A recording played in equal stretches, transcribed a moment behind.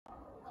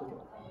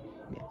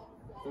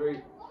3,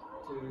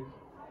 2,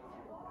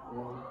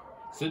 1.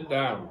 Sit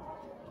down.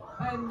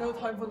 And no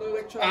time for no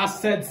lecture. I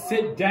said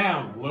sit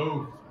down,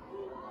 Lou.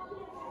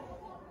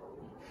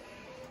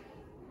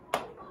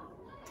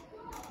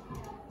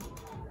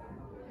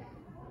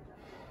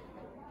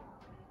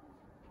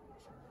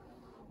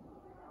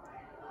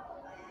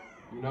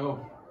 You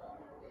know,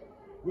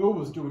 Will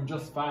was doing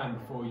just fine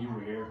before you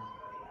were here.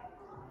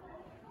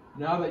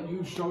 Now that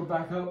you showed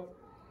back up,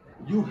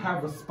 you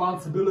have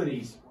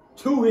responsibilities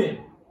to him.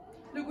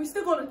 Look, we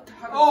still gotta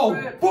have Oh,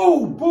 a trip.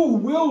 boo!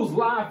 Will's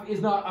life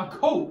is not a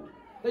coat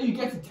that you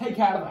get to take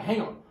out of a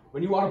hanger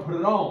when you want to put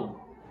it on.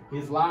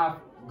 His life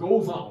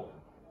goes on.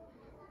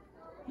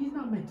 He's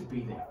not meant to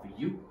be there for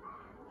you.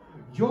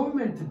 You're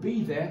meant to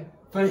be there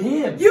for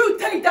him. You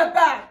take that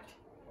back!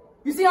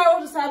 You see how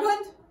all this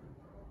happened?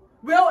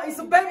 Will is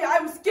a baby.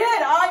 I'm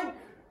scared. I'm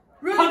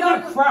really Cut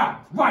not. that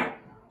crap! Right,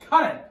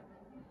 cut it!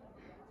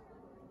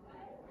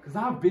 Because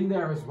I've been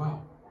there as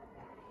well.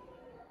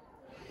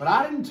 But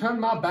I didn't turn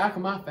my back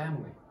on my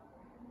family.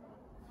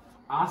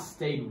 I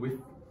stayed with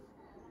them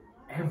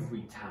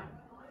every time.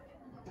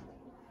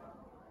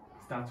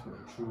 Because that's what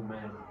a true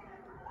man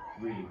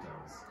really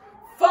does.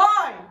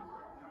 Fine!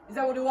 Is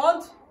that what you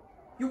want?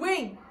 You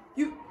win.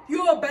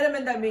 You're a better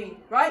man than me,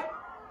 right?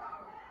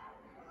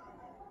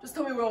 Just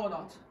tell me Will or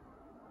not.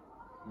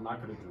 I'm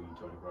not going to do your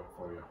dirty work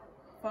for you.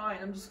 Fine,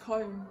 I'm just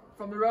calling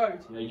from the road.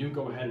 Yeah, you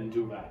go ahead and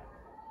do that.